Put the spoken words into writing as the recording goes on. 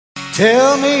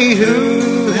Tell me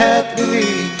who hath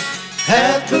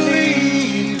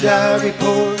believed our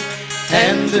report,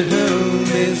 and to whom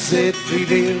is it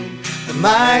revealed, the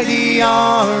mighty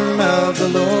arm of the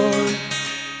Lord.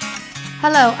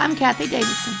 Hello, I'm Kathie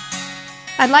Davidson.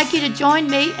 I'd like you to join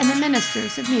me and the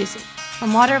ministers of music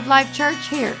from Water of Life Church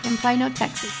here in Plano,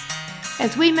 Texas,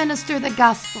 as we minister the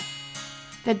gospel,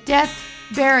 the death,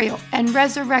 burial, and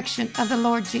resurrection of the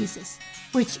Lord Jesus,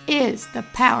 which is the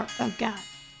power of God.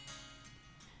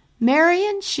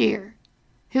 Marion Shear,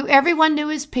 who everyone knew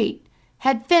as Pete,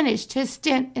 had finished his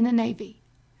stint in the Navy.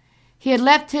 He had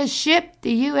left his ship,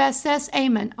 the USS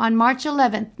Amen, on March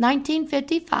 11,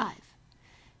 1955,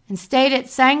 and stayed at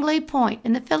Sangley Point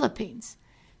in the Philippines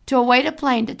to await a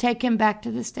plane to take him back to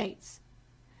the States.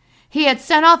 He had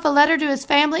sent off a letter to his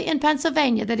family in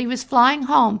Pennsylvania that he was flying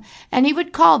home and he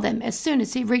would call them as soon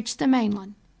as he reached the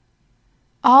mainland.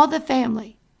 All the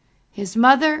family, his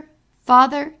mother,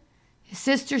 father, his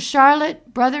sister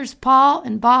Charlotte, brothers Paul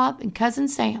and Bob and cousin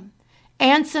Sam,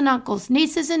 aunts and uncles,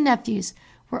 nieces and nephews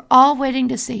were all waiting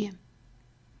to see him.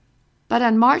 But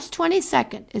on March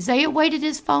 22nd, as they awaited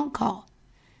his phone call,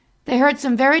 they heard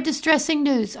some very distressing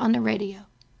news on the radio.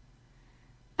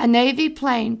 A Navy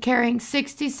plane carrying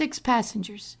 66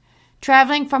 passengers,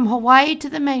 traveling from Hawaii to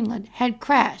the mainland, had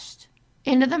crashed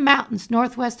into the mountains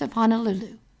northwest of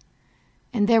Honolulu,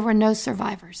 and there were no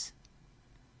survivors.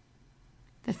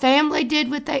 The family did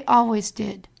what they always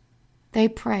did. They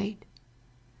prayed.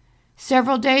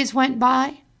 Several days went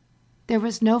by. There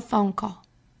was no phone call.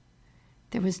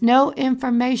 There was no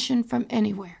information from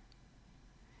anywhere.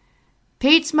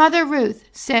 Pete's mother, Ruth,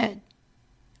 said,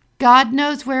 "God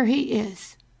knows where he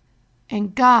is,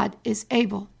 and God is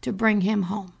able to bring him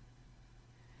home."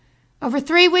 Over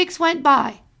 3 weeks went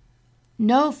by.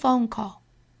 No phone call.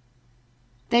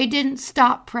 They didn't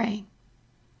stop praying.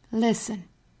 Listen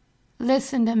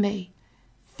to me.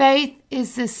 Faith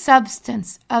is the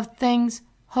substance of things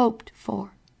hoped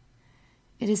for.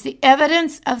 It is the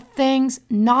evidence of things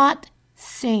not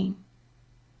seen.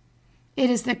 It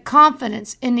is the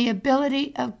confidence in the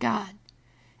ability of God.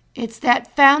 It's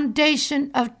that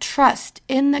foundation of trust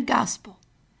in the gospel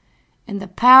and the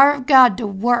power of God to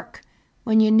work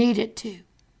when you need it to.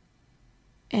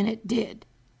 And it did.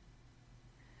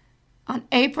 On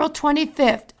April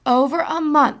 25th, over a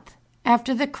month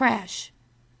after the crash,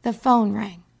 the phone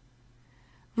rang.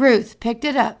 Ruth picked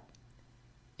it up,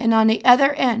 and on the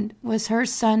other end was her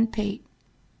son Pete.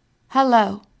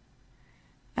 "Hello.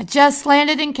 I just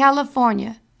landed in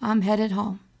California. I'm headed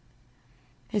home."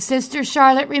 His sister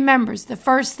Charlotte remembers the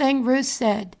first thing Ruth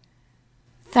said.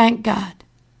 "Thank God."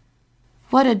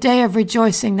 What a day of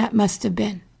rejoicing that must have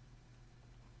been.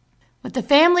 What the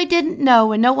family didn't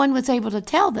know, and no one was able to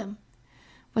tell them,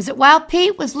 was that while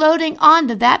Pete was loading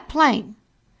onto that plane,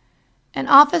 an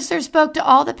officer spoke to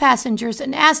all the passengers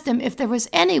and asked them if there was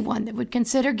anyone that would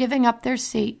consider giving up their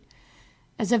seat,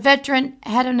 as a veteran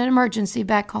had an emergency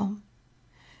back home.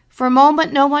 For a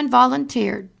moment, no one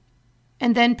volunteered,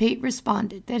 and then Pete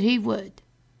responded that he would.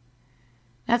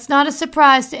 That's not a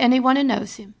surprise to anyone who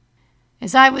knows him,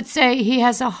 as I would say he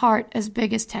has a heart as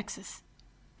big as Texas.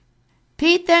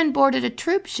 Pete then boarded a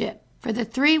troop ship for the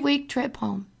 3-week trip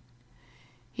home.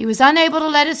 He was unable to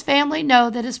let his family know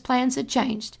that his plans had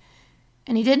changed,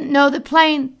 and he didn't know the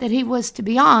plane that he was to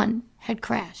be on had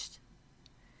crashed.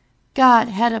 God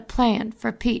had a plan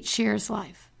for Pete Shear's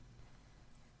life.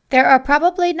 There are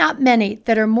probably not many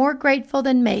that are more grateful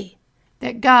than me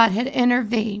that God had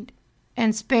intervened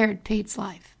and spared Pete's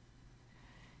life.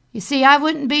 You see, I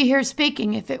wouldn't be here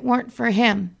speaking if it weren't for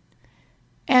him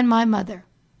and my mother.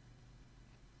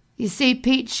 You see,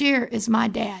 Pete Shear is my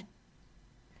dad.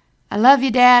 I love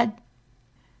you, Dad.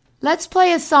 Let's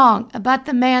play a song about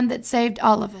the man that saved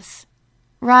all of us,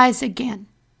 "Rise Again,"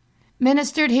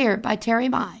 ministered here by Terry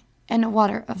Mai and the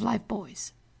Water of Life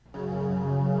Boys.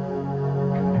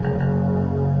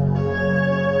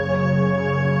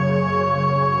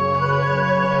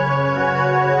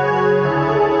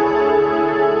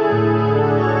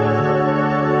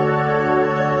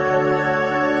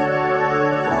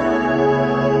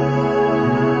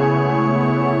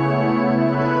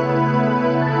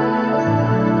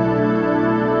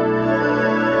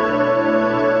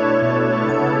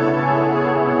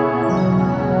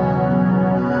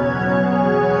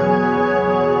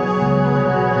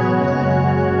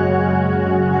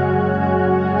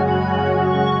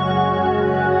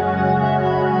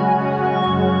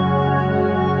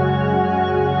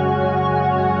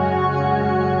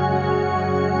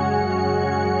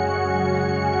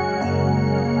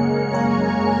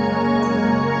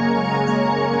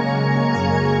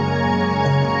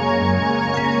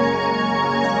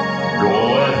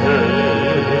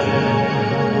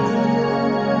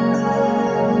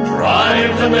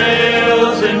 the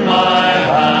nails in my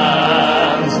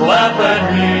hands, laugh at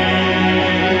me.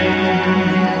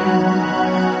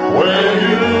 Where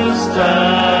you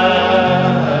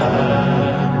stand,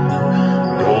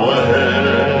 go ahead.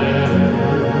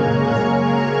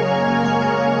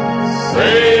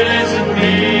 Say it isn't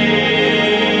me.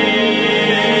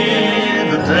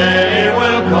 The day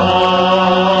will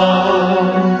come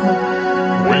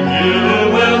when you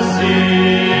will see,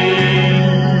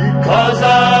 'cause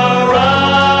I'll rise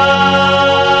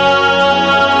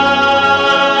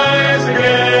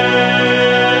again.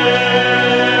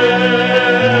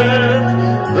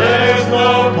 There's no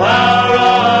power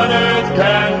on earth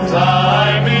can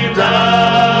tie me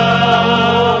down.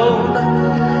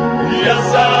 Yes,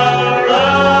 I'll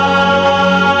rise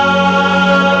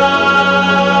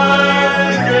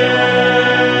again.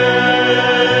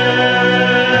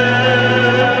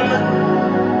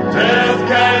 Death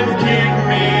can keep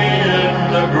me in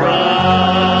the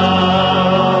ground.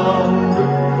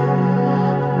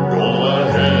 Go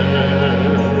ahead.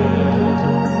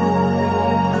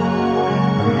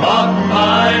 Mock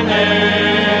my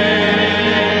name,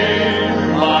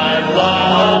 my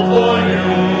love for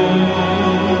you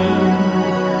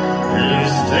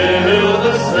is still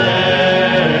the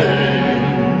same.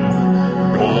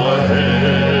 Go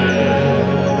ahead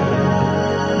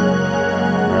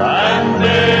and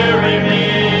bury me,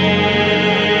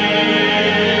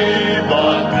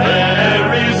 but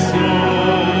very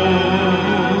soon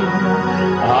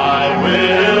I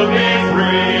will be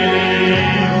free,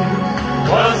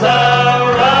 'cause I'll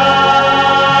rise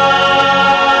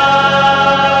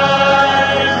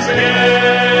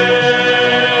again.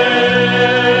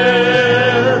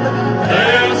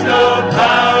 There's no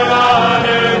power on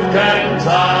earth can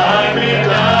tie me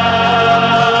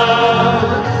down.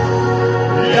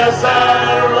 Yes,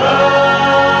 I'll rise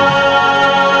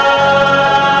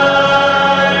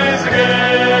again.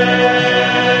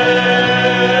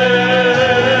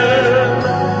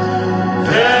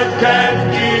 Death can't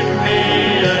keep me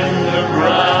in the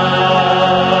ground.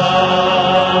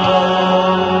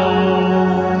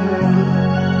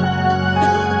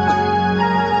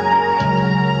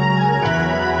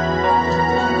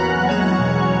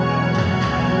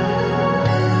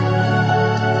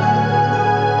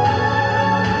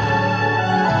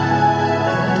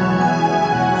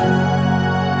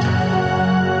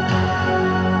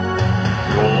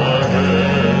 Go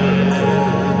ahead.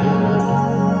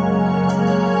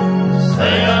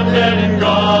 Say I'm dead and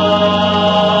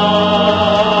gone,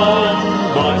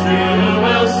 but you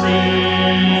will see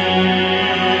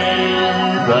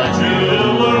that you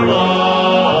were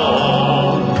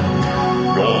wrong.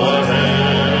 Go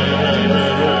ahead,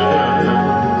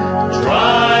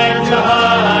 trying to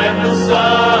hide the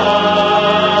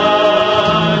sun,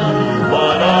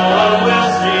 but all will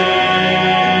see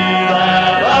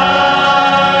that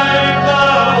I'm the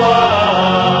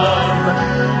one,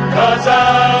 'cause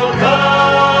I'll come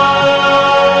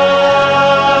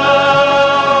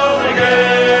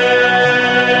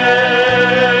again.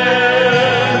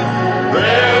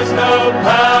 There's no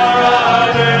power on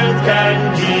earth can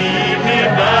keep me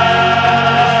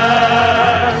back.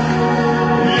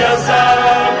 Yes,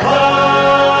 I'll come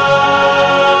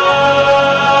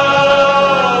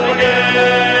again.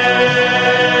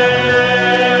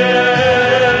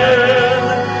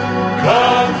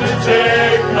 Come to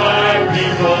take my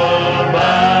people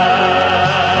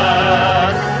back.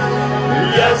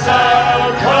 Yes,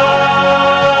 I'll come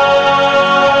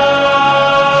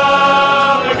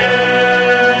again.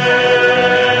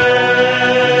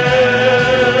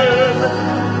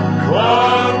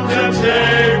 Come to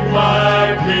take my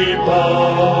people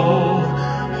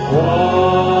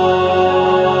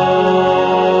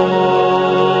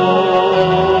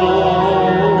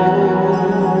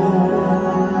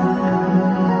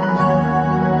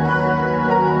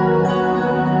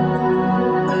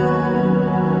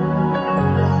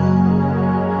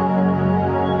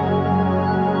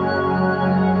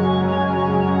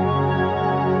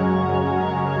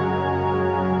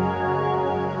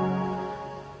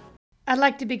I'd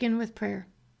like to begin with prayer.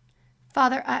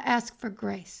 Father, I ask for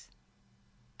grace.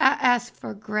 I ask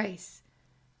for grace.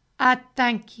 I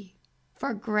thank you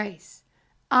for grace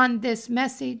on this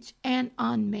message and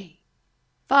on me.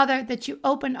 Father, that you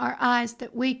open our eyes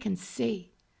that we can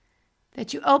see,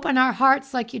 that you open our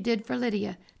hearts like you did for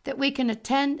Lydia, that we can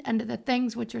attend unto the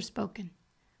things which are spoken.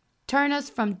 Turn us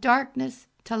from darkness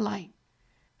to light,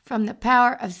 from the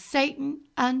power of Satan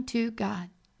unto God.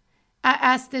 I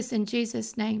ask this in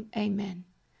Jesus' name, amen.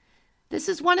 This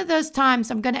is one of those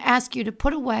times I'm going to ask you to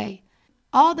put away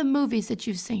all the movies that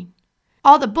you've seen.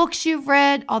 all the books you've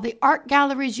read, all the art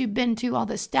galleries you've been to, all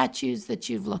the statues that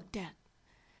you've looked at.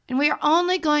 And we are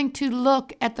only going to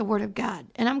look at the Word of God.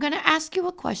 And I'm going to ask you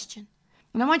a question.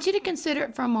 And I want you to consider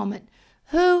it for a moment.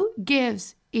 Who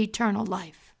gives eternal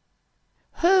life?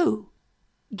 Who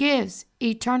gives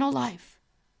eternal life?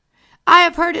 I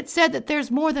have heard it said that there's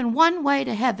more than one way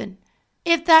to heaven.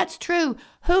 If that's true,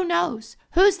 who knows?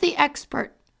 Who's the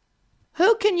expert?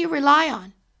 Who can you rely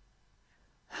on?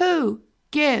 Who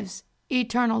gives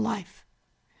eternal life?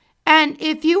 And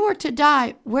if you were to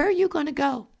die, where are you going to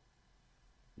go?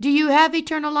 Do you have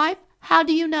eternal life? How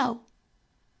do you know?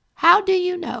 How do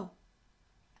you know?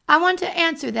 I want to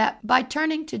answer that by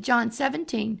turning to John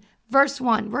 17, verse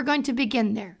 1. We're going to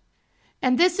begin there.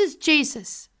 And this is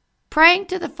Jesus praying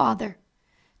to the Father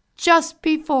just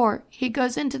before he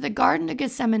goes into the Garden of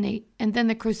Gethsemane and then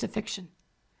the crucifixion.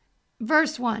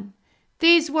 Verse 1.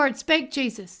 These words spake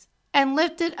Jesus, and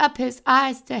lifted up his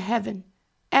eyes to heaven,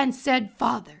 and said,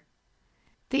 Father,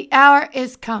 the hour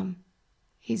is come.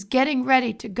 He's getting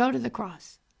ready to go to the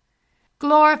cross.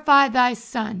 Glorify thy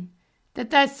Son,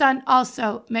 that thy Son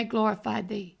also may glorify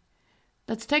thee.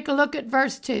 Let's take a look at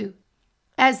verse 2.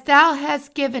 As thou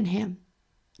hast given him,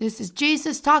 this is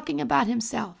Jesus talking about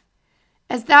himself,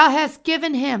 as thou hast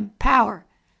given him power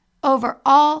over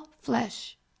all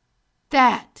flesh,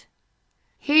 that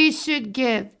he should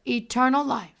give eternal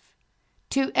life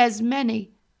to as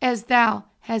many as thou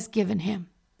hast given him.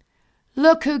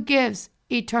 Look who gives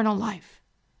eternal life.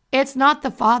 It's not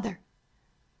the Father.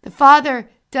 The Father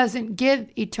doesn't give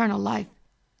eternal life.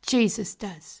 Jesus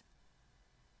does.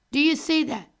 Do you see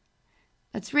that?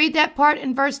 Let's read that part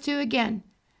in verse 2 again.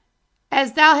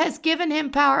 As thou hast given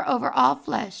him power over all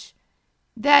flesh,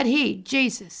 that he,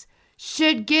 Jesus,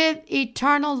 should give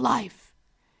eternal life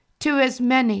to as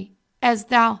many as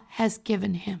thou hast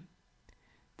given him.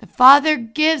 The Father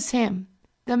gives him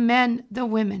the men, the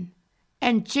women,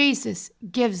 and Jesus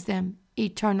gives them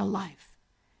eternal life.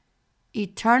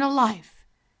 Eternal life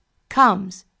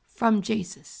comes from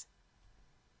Jesus.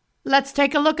 Let's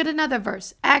take a look at another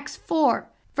verse. Acts 4,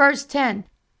 verse 10.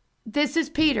 This is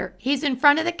Peter. He's in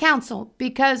front of the council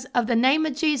because of the name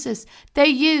of Jesus they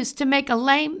used to make a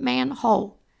lame man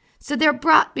whole. So they're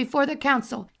brought before the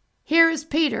council. Here is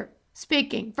Peter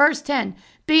speaking. Verse 10.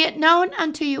 Be it known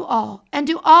unto you all, and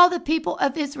to all the people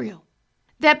of Israel,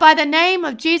 that by the name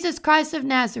of Jesus Christ of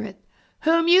Nazareth,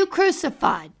 whom you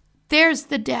crucified, there's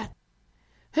the death,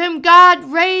 whom God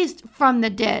raised from the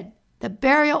dead, the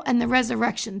burial and the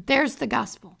resurrection, there's the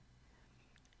gospel.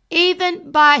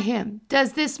 Even by him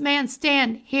does this man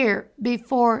stand here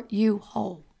before you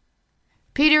whole.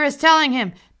 Peter is telling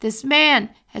him, this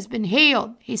man has been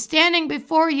healed. He's standing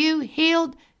before you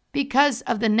healed because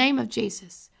of the name of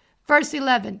Jesus. Verse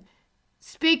 11,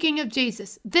 speaking of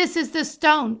Jesus, this is the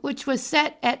stone which was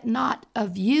set at naught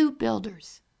of you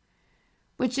builders,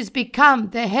 which has become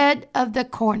the head of the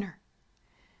corner.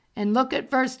 And look at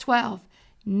verse 12.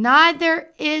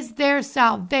 Neither is there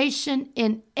salvation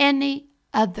in any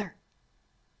other.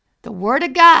 The Word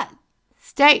of God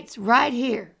states right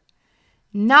here,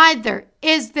 neither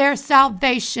is there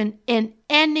salvation in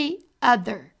any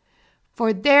other.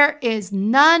 For there is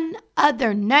none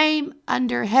other name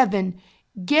under heaven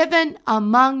given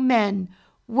among men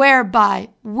whereby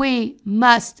we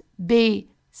must be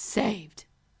saved.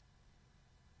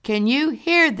 Can you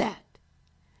hear that?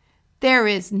 There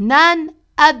is none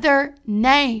other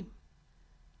name.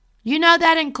 You know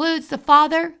that includes the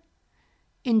Father.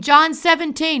 In John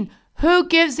 17, who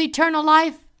gives eternal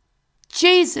life?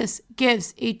 Jesus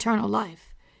gives eternal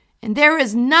life. And there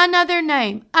is none other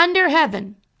name under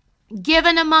heaven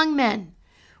given among men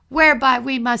whereby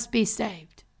we must be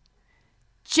saved.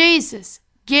 Jesus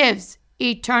gives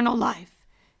eternal life.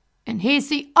 And he's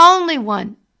the only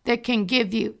one that can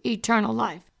give you eternal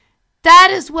life. That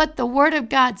is what the Word of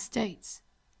God states.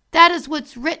 That is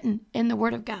what's written in the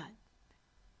Word of God.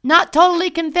 Not totally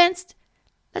convinced?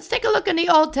 Let's take a look in the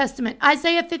Old Testament.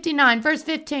 Isaiah 59, verse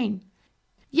 15.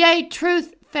 Yea,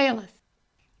 truth faileth,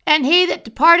 and he that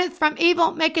departeth from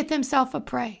evil maketh himself a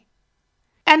prey.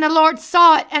 And the Lord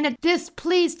saw it, and it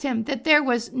displeased him that there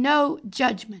was no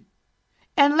judgment.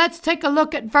 And let's take a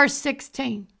look at verse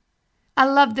 16. I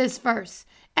love this verse.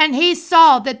 And he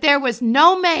saw that there was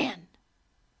no man.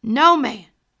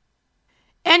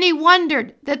 And he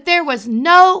wondered that there was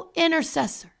no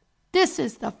intercessor. This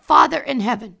is the Father in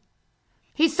heaven.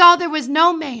 He saw there was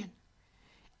no man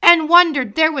and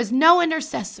wondered there was no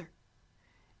intercessor.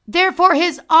 Therefore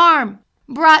his arm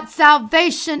brought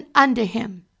salvation unto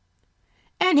him,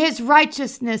 and his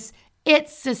righteousness, it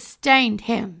sustained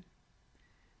him.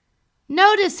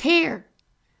 Notice here,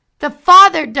 the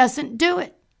Father doesn't do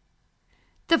it.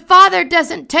 The Father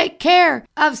doesn't take care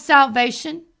of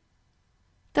salvation.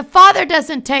 The Father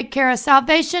doesn't take care of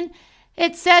salvation.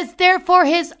 It says, therefore,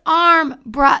 his arm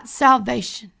brought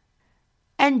salvation.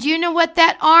 And do you know what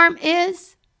that arm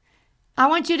is? I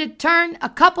want you to turn a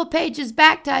couple pages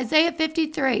back to Isaiah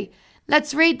 53.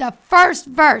 Let's read the first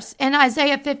verse in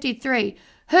Isaiah 53.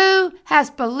 Who has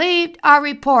believed our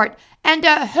report, and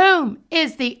to whom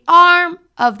is the arm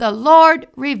of the Lord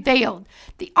revealed?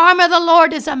 The arm of the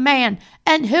Lord is a man.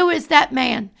 And who is that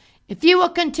man? If you will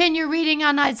continue reading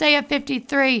on Isaiah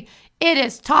 53, it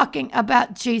is talking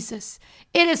about Jesus.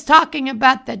 It is talking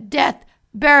about the death,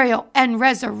 burial, and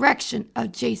resurrection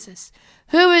of Jesus.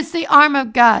 Who is the arm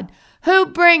of God? Who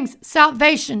brings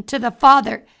salvation to the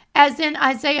Father, as in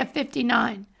Isaiah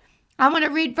 59? I want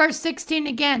to read verse 16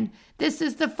 again. This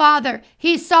is the Father.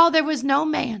 He saw there was no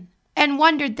man and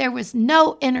wondered there was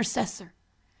no intercessor.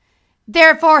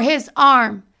 Therefore his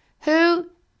arm, who?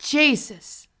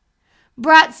 Jesus,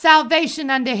 brought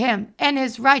salvation unto him, and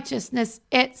his righteousness,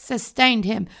 it sustained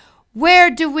him.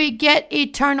 Where do we get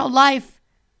eternal life?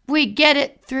 We get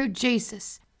it through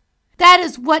Jesus. That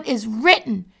is what is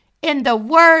written in the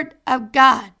Word of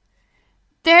God.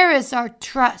 There is our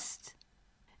trust.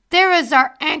 There is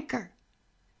our anchor.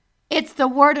 It's the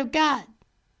Word of God.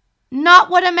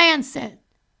 Not what a man said,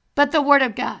 but the Word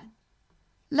of God.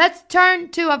 Let's turn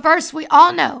to a verse we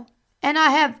all know, and I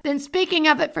have been speaking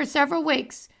of it for several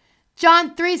weeks.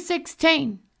 John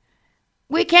 3:16.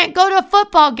 We can't go to a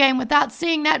football game without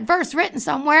seeing that verse written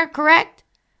somewhere, correct?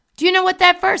 Do you know what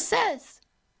that verse says?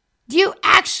 Do you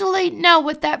actually know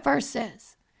what that verse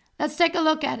says? Let's take a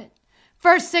look at it.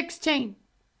 Verse 16.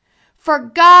 For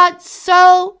God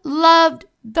so loved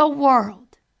the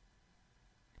world.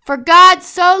 For God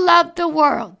so loved the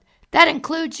world, that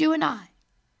includes you and I,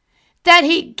 that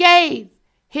he gave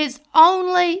his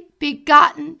only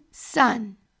begotten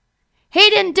Son. He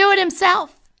didn't do it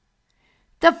himself.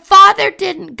 The Father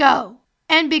didn't go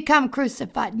and become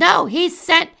crucified. No, he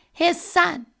sent his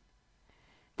Son.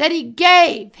 That he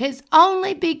gave his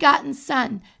only begotten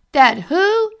Son, that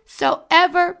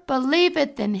whosoever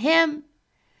believeth in him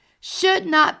should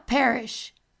not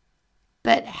perish,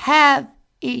 but have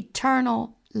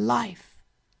eternal life.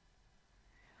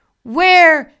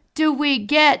 Where do we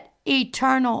get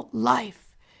eternal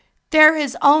life? There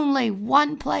is only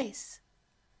one place.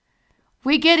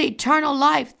 We get eternal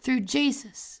life through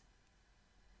Jesus.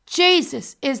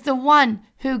 Jesus is the one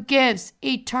who gives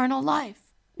eternal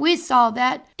life. We saw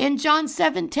that in John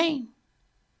 17.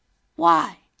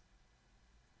 Why?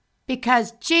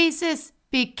 Because Jesus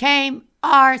became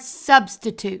our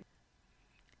substitute.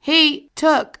 He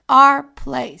took our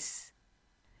place.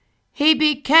 He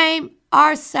became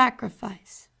our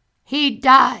sacrifice. He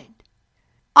died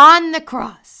on the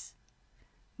cross,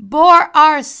 bore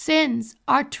our sins,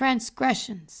 our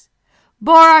transgressions,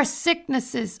 bore our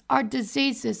sicknesses, our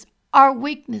diseases, our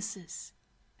weaknesses.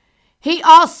 He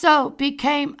also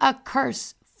became a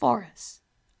curse for us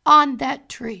on that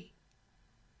tree.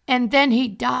 And then he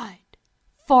died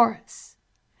for us.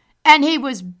 And he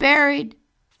was buried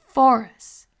for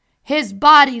us. His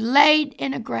body laid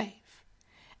in a grave.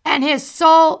 And his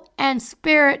soul and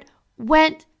spirit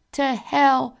went to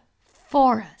hell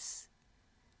for us.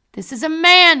 This is a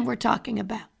man we're talking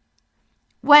about.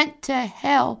 Went to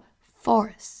hell for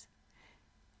us.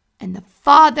 And the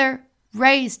Father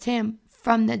raised him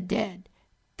from the dead.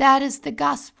 That is the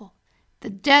gospel. The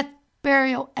death,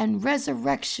 burial, and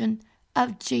resurrection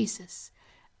of Jesus.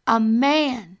 A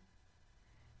man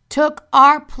took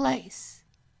our place,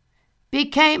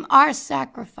 became our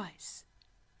sacrifice.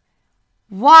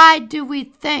 Why do we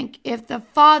think if the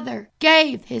Father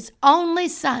gave his only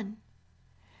Son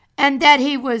and that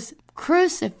he was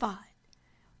crucified,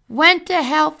 went to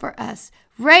hell for us,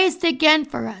 raised again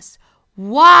for us,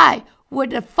 why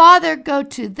would the Father go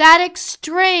to that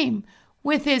extreme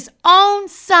with his own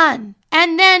Son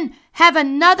and then have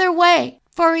another way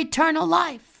for eternal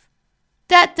life?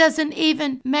 That doesn't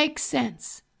even make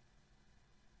sense.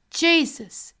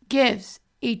 Jesus gives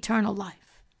eternal life.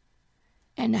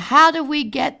 And how do we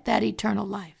get that eternal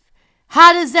life?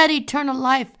 How does that eternal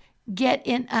life get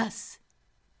in us?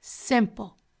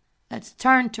 Simple. Let's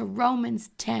turn to Romans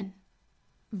 10.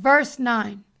 Verse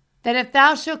 9. That if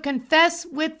thou shalt confess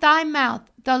with thy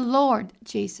mouth the Lord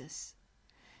Jesus,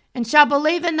 and shalt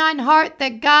believe in thine heart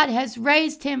that God has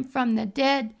raised him from the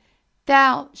dead,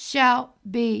 thou shalt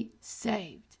be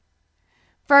saved.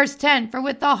 Verse 10, for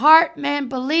with the heart man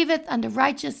believeth unto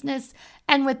righteousness,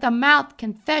 and with the mouth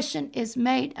confession is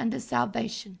made unto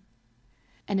salvation.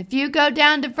 And if you go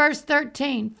down to verse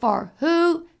 13, for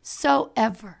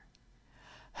whosoever,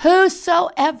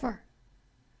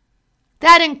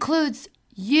 that includes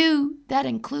You, that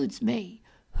includes me,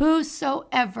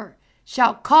 whosoever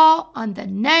shall call on the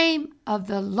name of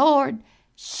the Lord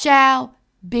shall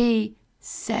be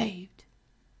saved.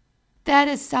 That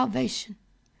is salvation.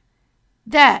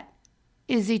 That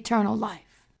is eternal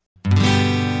life.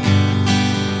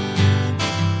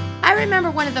 I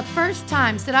remember one of the first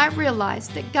times that I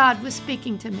realized that God was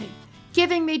speaking to me,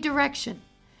 giving me direction.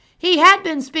 He had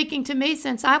been speaking to me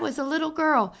since I was a little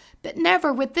girl, but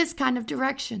never with this kind of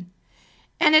direction.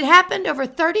 And it happened over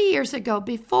 30 years ago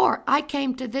before I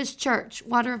came to this church,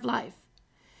 Water of Life.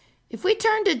 If we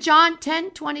turn to John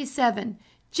 10:27,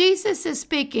 Jesus is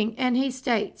speaking and he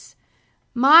states,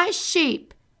 "My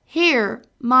sheep hear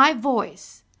my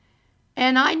voice,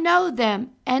 and I know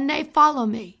them and they follow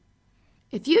me."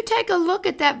 If you take a look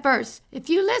at that verse, if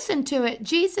you listen to it,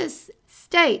 Jesus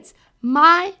states,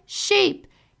 "My sheep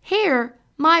hear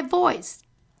my voice."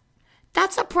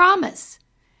 That's a promise.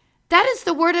 That is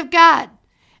the Word of God.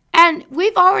 And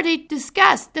we've already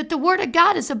discussed that the Word of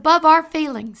God is above our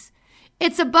feelings.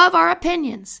 It's above our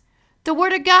opinions. The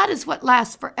Word of God is what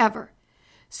lasts forever.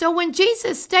 So when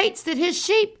Jesus states that his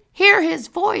sheep hear his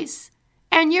voice,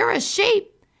 and you're a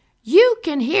sheep, you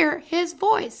can hear his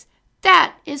voice.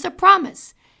 That is a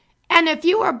promise. And if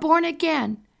you are born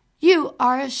again, you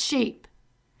are a sheep.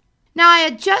 Now, I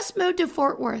had just moved to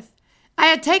Fort Worth. I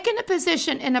had taken a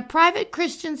position in a private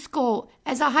Christian school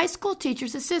as a high school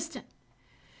teacher's assistant.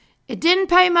 It didn't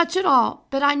pay much at all,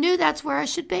 but I knew that's where I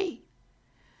should be.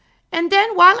 And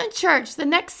then while in church the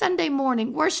next Sunday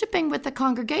morning, worshiping with the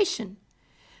congregation,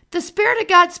 the Spirit of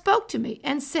God spoke to me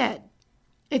and said,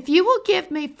 "If you will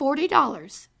give me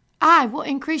 $40, I will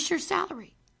increase your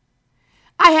salary."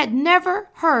 I had never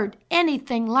heard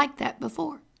anything like that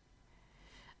before.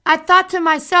 I thought to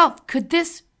myself, could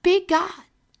this be God?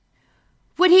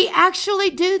 Would he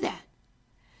actually do that?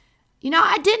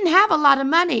 I didn't have a lot of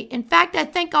money. In fact, I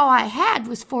think all I had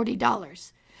was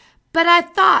 $40. But I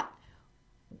thought,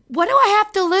 what do I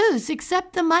have to lose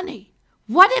except the money?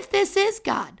 What if this is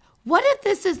God? What if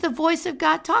this is the voice of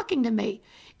God talking to me?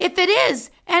 If it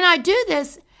is, and I do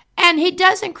this, and he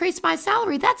does increase my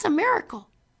salary, that's a miracle.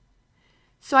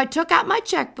 So I took out my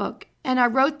checkbook, and I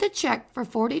wrote the check for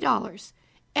 $40,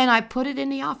 and I put it in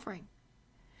the offering.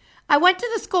 I went to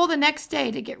the school the next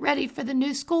day to get ready for the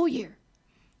new school year.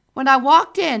 When I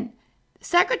walked in, the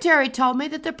secretary told me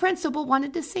that the principal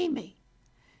wanted to see me.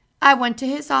 I went to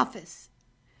his office.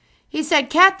 He said,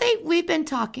 "Kathie, we've been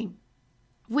talking.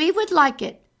 We would like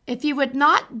it if you would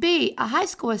not be a high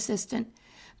school assistant,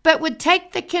 but would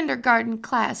take the kindergarten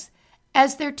class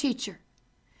as their teacher."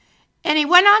 And he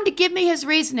went on to give me his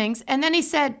reasonings, and then he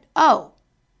said, "Oh,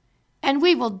 and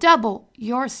we will double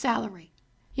your salary."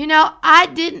 I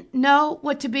didn't know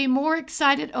what to be more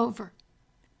excited over.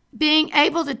 Being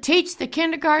able to teach the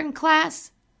kindergarten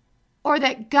class, or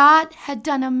that God had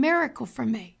done a miracle for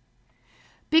me,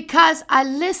 because I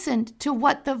listened to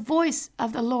what the voice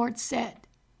of the Lord said.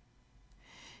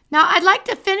 Now, I'd like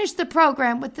to finish the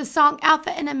program with the song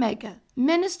Alpha and Omega,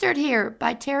 ministered here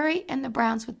by Terry and the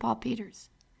Browns with Paul Peters.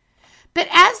 But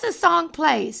as the song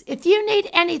plays, if you need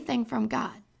anything from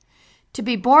God, to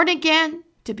be born again,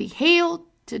 to be healed,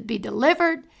 to be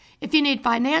delivered, if you need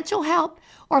financial help,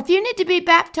 or if you need to be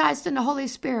baptized in the Holy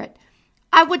Spirit,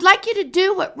 I would like you to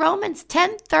do what Romans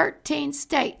 10:13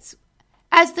 states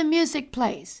as the music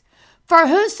plays. "For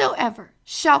whosoever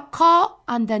shall call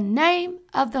on the name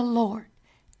of the Lord,"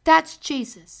 that's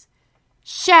Jesus,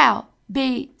 "shall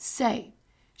be saved,"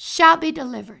 shall be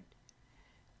delivered.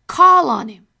 Call on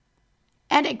him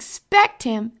and expect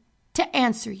him to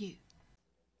answer you.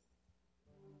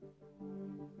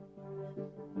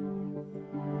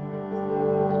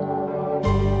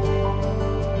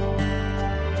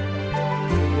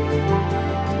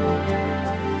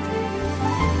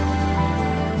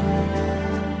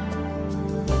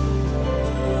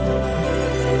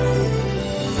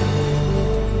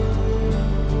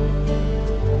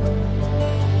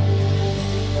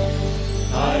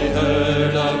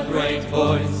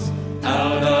 Voice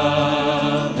out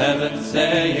of heaven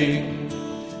saying,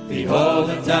 "Behold,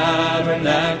 the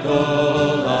tabernacle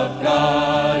of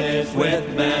God is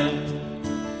with men.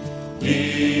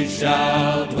 He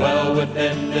shall dwell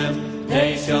within them,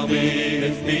 they shall be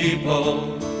his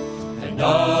people, and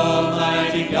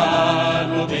Almighty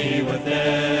God will be with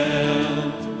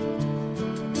them.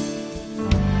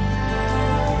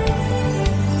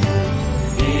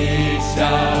 He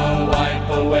shall wipe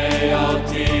away all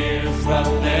tears from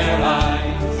their eyes.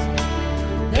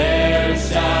 There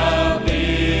shall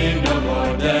be no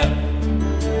more death,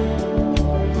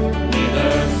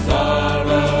 neither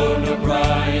sorrow nor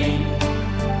crying,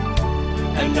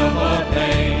 and no more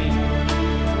pain.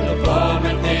 The former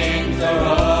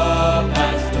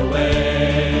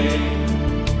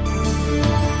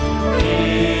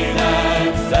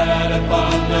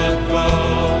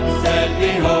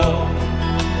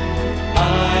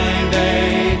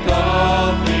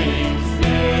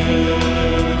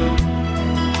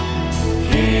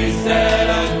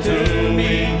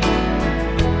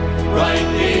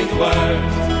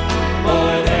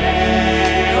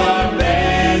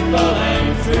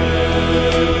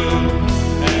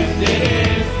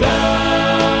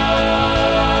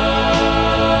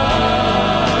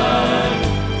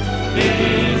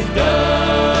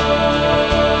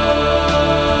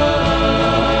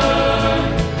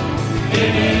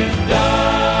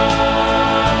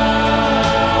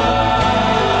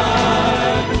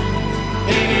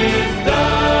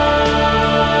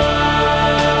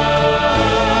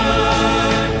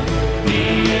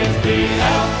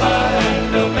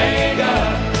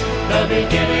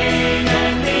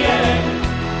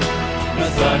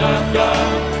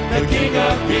the King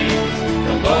of Kings,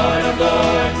 the Lord of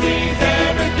Lords, He's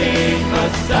everything.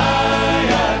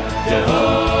 Messiah,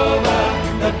 Jehovah,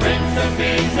 the Prince of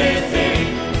Peace is He.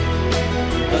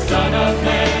 The Son of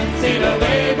Man, seed of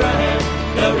Abraham,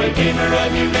 the Redeemer of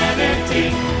humanity.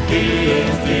 He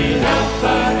is the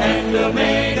Alpha and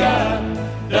Omega,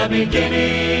 the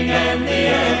beginning and the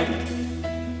end.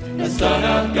 The Son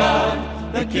of God,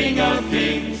 the King of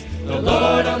Kings, the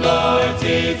Lord of Lords,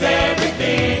 He's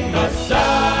everything.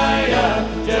 Messiah,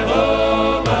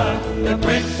 Jehovah, the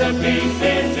Prince of Peace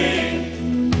is He.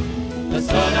 The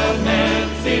Son of Man,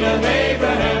 seed of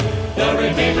Abraham, the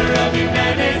Redeemer of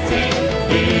humanity.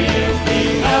 He is the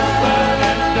Alpha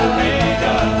and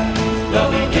Omega, the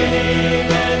beginning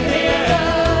and the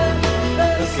end.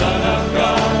 The Son of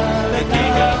God, the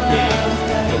King of Kings,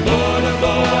 the Lord of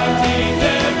Lords, He's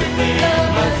everything.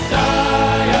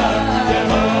 Messiah,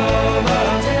 Jehovah,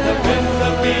 the Prince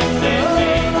of Peace is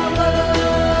He.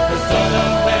 The Son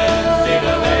of Man, seed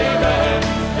of Abraham,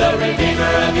 the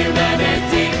Redeemer of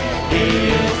humanity. He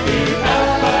is the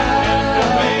Alpha and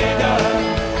Omega,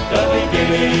 the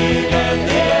beginning and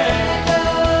the end.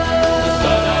 The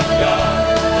Son of God,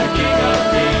 the King of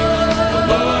Kings, the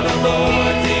Lord of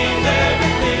Lords, He's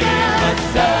everything.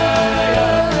 Messiah,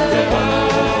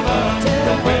 Jehovah,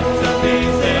 the Prince of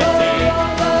Peace is He.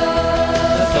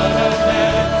 The Son of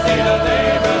Man, seed of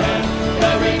Abraham,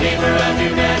 the Redeemer of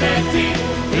humanity.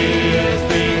 He is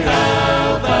the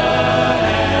Alpha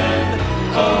and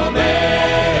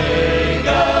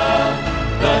Omega,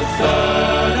 the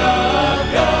Son of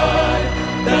God,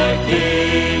 the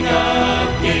King of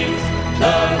Kings,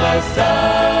 the Messiah,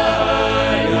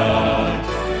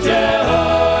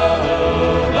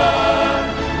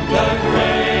 Jehovah, the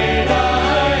great I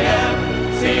am,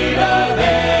 seed of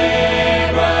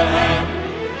Abraham.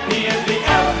 He is the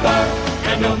Alpha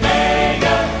and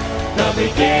Omega, the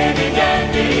beginning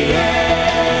and the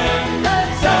end.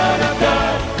 Son of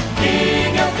God,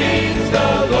 King of Kings,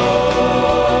 the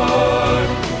Lord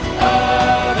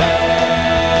of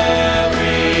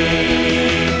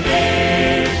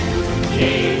everything.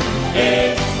 He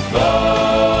is Lord.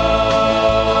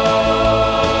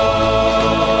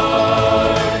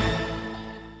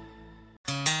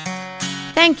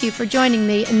 Thank you for joining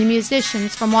me and the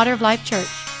musicians from Water of Life Church.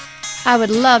 I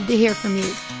would love to hear from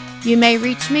you. You may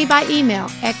reach me by email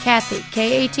at Kathie,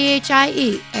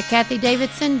 Kathie, at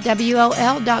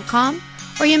KathieDavidsonWOL.com,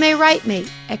 or you may write me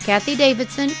at Kathie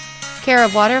Davidson, care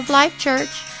of Water of Life Church,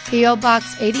 P.O.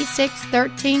 Box 86,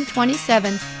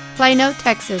 1327, Plano,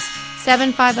 Texas,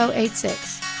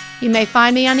 75086. You may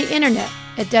find me on the internet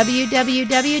at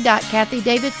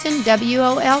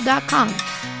www.KathieDavidsonWOL.com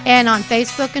and on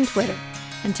Facebook and Twitter.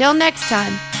 Until next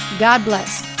time, God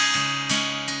bless.